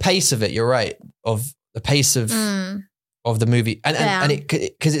think the pace of it, you're right, of the pace of the movie, and it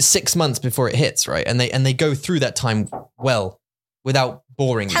because it's 6 months before it hits, right? And they go through that time well without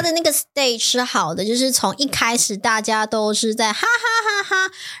boring. 他的那个 stage 是好的，就是从一开始大家都是在哈哈哈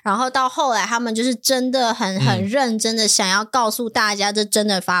哈，然后到后来他们就是真的很认真的想要告诉大家这真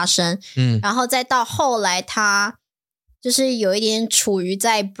的发生，然后再到后来他就是有一点处于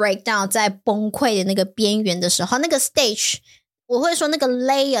在 breakdown 在崩溃的那个边缘的时候，那个 stage 我会说那个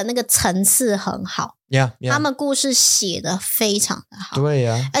layer 那个层次很好。Yeah. 他们故事写得非常的好。对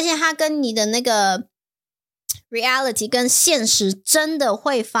呀。而且他跟你的那个reality 跟现实真的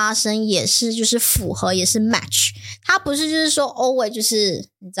会发生，也是就是符合，也是 match。他不是就是说 always 就是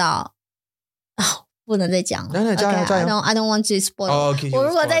你知道不能再讲了。加油 I don't want to spoil。我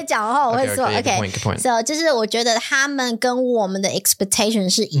如果再讲的话，我会说 OK。So 就是我觉得他们跟我们的 expectation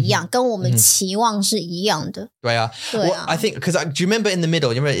是一样，跟我们期望是一样的。对啊。I think because do you remember in the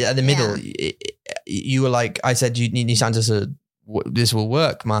middle? You remember at the middle, you were like I said, 你想就是 this will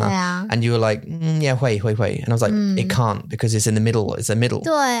work, ma. Yeah. And you were like, yeah, wait. And I was like, it can't because it's in the middle. It's a middle.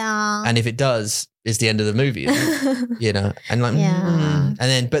 对啊 And if it does, it's the end of the movie, you know? And like,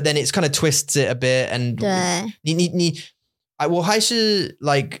 but then it's kind of twists it a bit. And 对我还是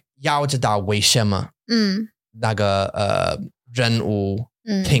like 要知道为什么那个人物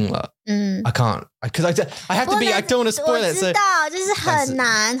拼了。I can't because I have to be. I don't want to spoil it. 我知道，就是很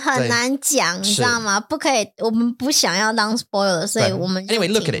难讲，你知道吗？不可以，我们不想要当 spoiler， 所以我们 anyway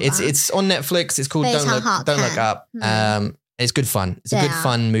look at it. It's on Netflix. It's called Don't Look Up. It's good fun. It's a good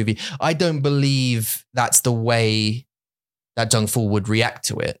fun movie. I don't believe that's the way that Zheng Fu would react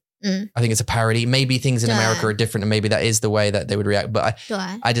to it. I think it's a parody. Maybe things in America are different, and maybe that is the way that they would react. But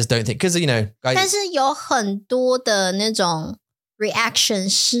I just don't think because you know. 但是有很多的那种 reaction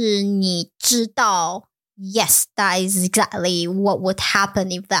是你知道 yes, that is exactly what would happen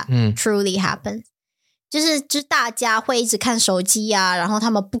if that truly happens. 就是大家会一直看手机啊，然后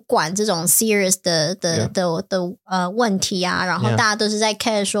他们不管这种 serious 的问题啊，然后大家都是在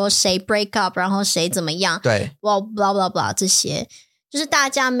care 说谁 break up， 然后谁怎么样，对 blah blah blah blah 这些，就是大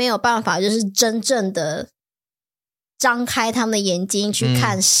家没有办法就是真正的张开他们的眼睛去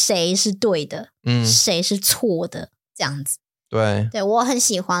看谁是对的，谁是错的，这样子。对，我很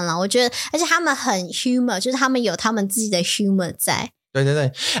喜欢啦，我觉得，而且他们很 humor， 就是他们有他们自己的 humor 在。对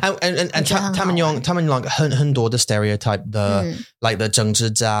and 他们用 like 很多的 stereotype 的 like the 政治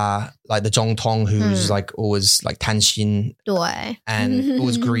家 like the 总统 who's like always like 贪心，对 and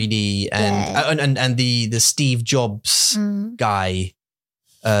always greedy and the Steve Jobs guy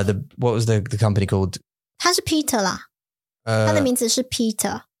what was the company called? 他是 Peter 啦，他的名字是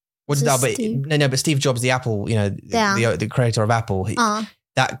Peter。But Steve Jobs, the Apple, you know, the creator of Apple,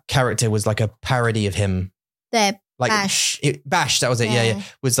 that character was like a parody of him. 对 like Bash, that was it. Yeah.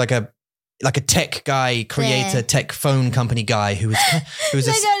 Was like a tech guy, creator, tech phone company guy who was 那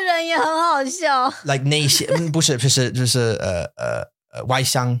个人也很好笑。like 内向，不是就是外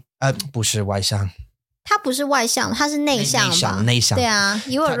向，不是外向。他不是外向，他是内向吧？内向。对啊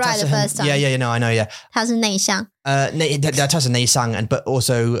 ，You were right the first time. Yeah, no, I know, yeah. 他是内向。他是内向 but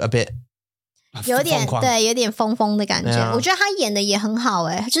also a bit 有点疯的感觉。我觉得他演的也很好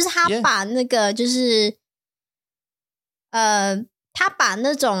就是他把那个就是他把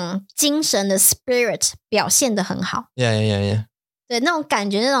那种精神的 spirit 表现得很好。Yeah. 对，那种感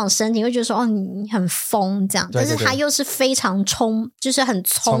觉，那种神情，会觉得说你很疯这样，但是他又是非常就是很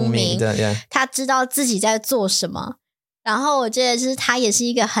聪明的，他知道自己在做什么。然后我觉得就是他也是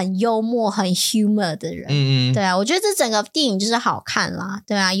一个很幽默、很 humor 的人。对啊，我觉得这整个电影就是好看啦，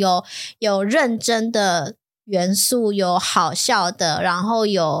对啊，有认真的元素，有好笑的，然后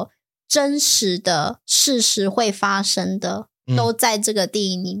有真实的事实会发生的。都在这个电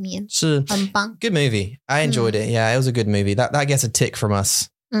影里面，是很棒。Good movie. I enjoyed it. Yeah, it was a good movie. That gets a tick from us.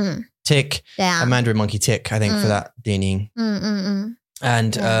 Tick. A Mandarin Monkey tick, I think, for that 电影。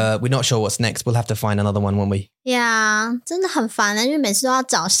And we're not sure what's next. We'll have to find another one, won't we? Yeah, 真的很烦因为每次都要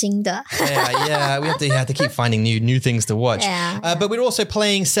找新的。Yeah. We have to keep finding new things to watch. But we're also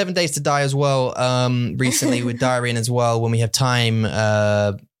playing 7 Days to Die as well. Recently with Darian as well. When we have time,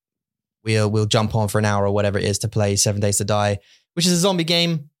 we'll jump on for an hour or whatever it is to play 7 Days to Die, which is a zombie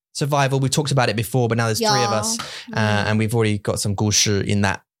game, survival. We've talked about it before, but now there's 3 of us, and we've already got some 故事 in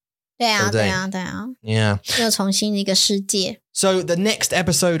that. 对啊 Yeah. 又重新一个世界。So the next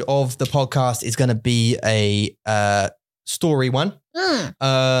episode of the podcast is going to be a story one.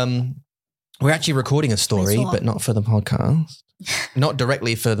 We're actually recording a story, but not for the podcast. Not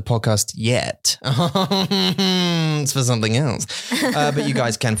directly for the podcast yet. It's for something else. But you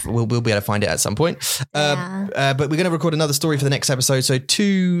guys we'll be able to find it at some point. But we're going to record another story for the next episode. So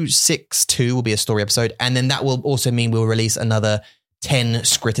 262 will be a story episode. And then that will also mean we'll release another 10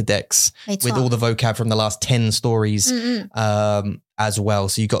 Skritter decks with all the vocab from the last 10 stories as well.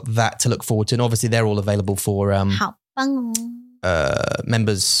 So you got that to look forward to. And obviously they're all available for 好棒哦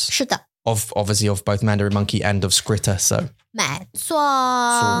members 是的 of obviously of both Mandarin Monkey and of Skritter. So 没错。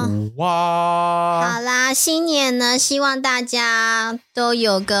好啦，新年呢，希望大家都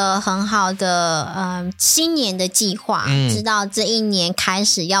有个很好的新年的计划，知道这一年开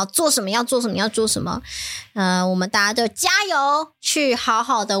始要做什么，要做什么。我们大家都加油，去好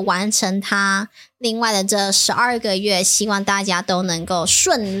好的完成它。另外的这12个月，希望大家都能够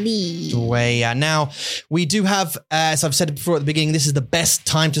顺利。对呀 Now, we do have, as I've said before at the beginning, this is the best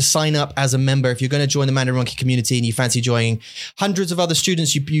time to sign up as a member. If you're going to join the Mandarin Monkey community and you fancy joining hundreds of other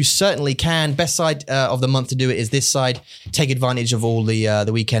students, you certainly can. Best side of the month to do it is this side. Take advantage of all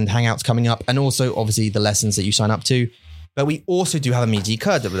the weekend hangouts coming up, and also, obviously, the lessons that you sign up to. But we also do have a 密集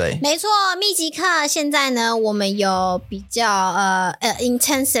课，对不对？没错，密集课现在呢，我们有比较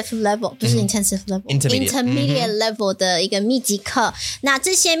intensive level， 不是 intensive level，intermediate level 的一个密集课。那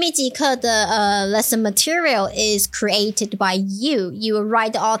这些密集课的lesson material is created by you. You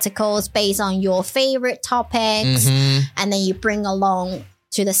write articles based on your favorite topics, and then you bring along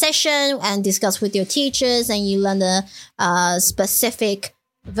to the session and discuss with your teachers, and you learn the specific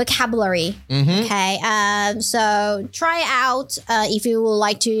vocabulary. Okay, so try out if you would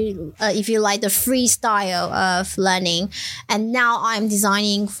like to if you like the freestyle of learning. And now I'm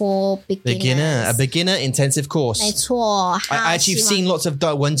designing for beginners. A beginner intensive course. 没错 I actually have seen lots of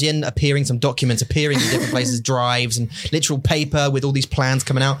文件 appearing, some documents appearing in different places, drives and literal paper with all these plans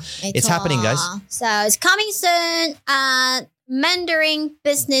coming out. It's happening, guys. So it's coming soon. Mandarin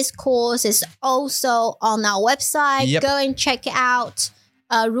business course is also on our website. Yep. Go and check it out.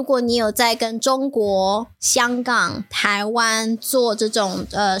 如果你有在跟中国、香港、台湾做这种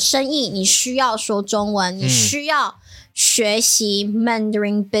生意，你需要说中文，你需要学习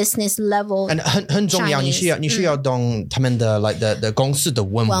Mandarin business level， 很重要，你需要懂他们的 like the 公司的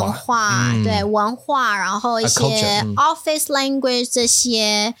文化，对文化，然后一些 office language 这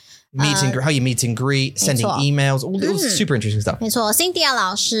些。how you meet and greet, sending emails, all super interesting stuff. 没错 Cynthia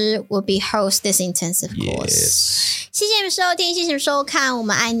老师 will be host this intensive course. 谢谢你们收听，谢谢你们收看，我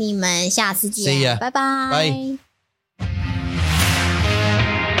们爱你们，下次见，拜拜。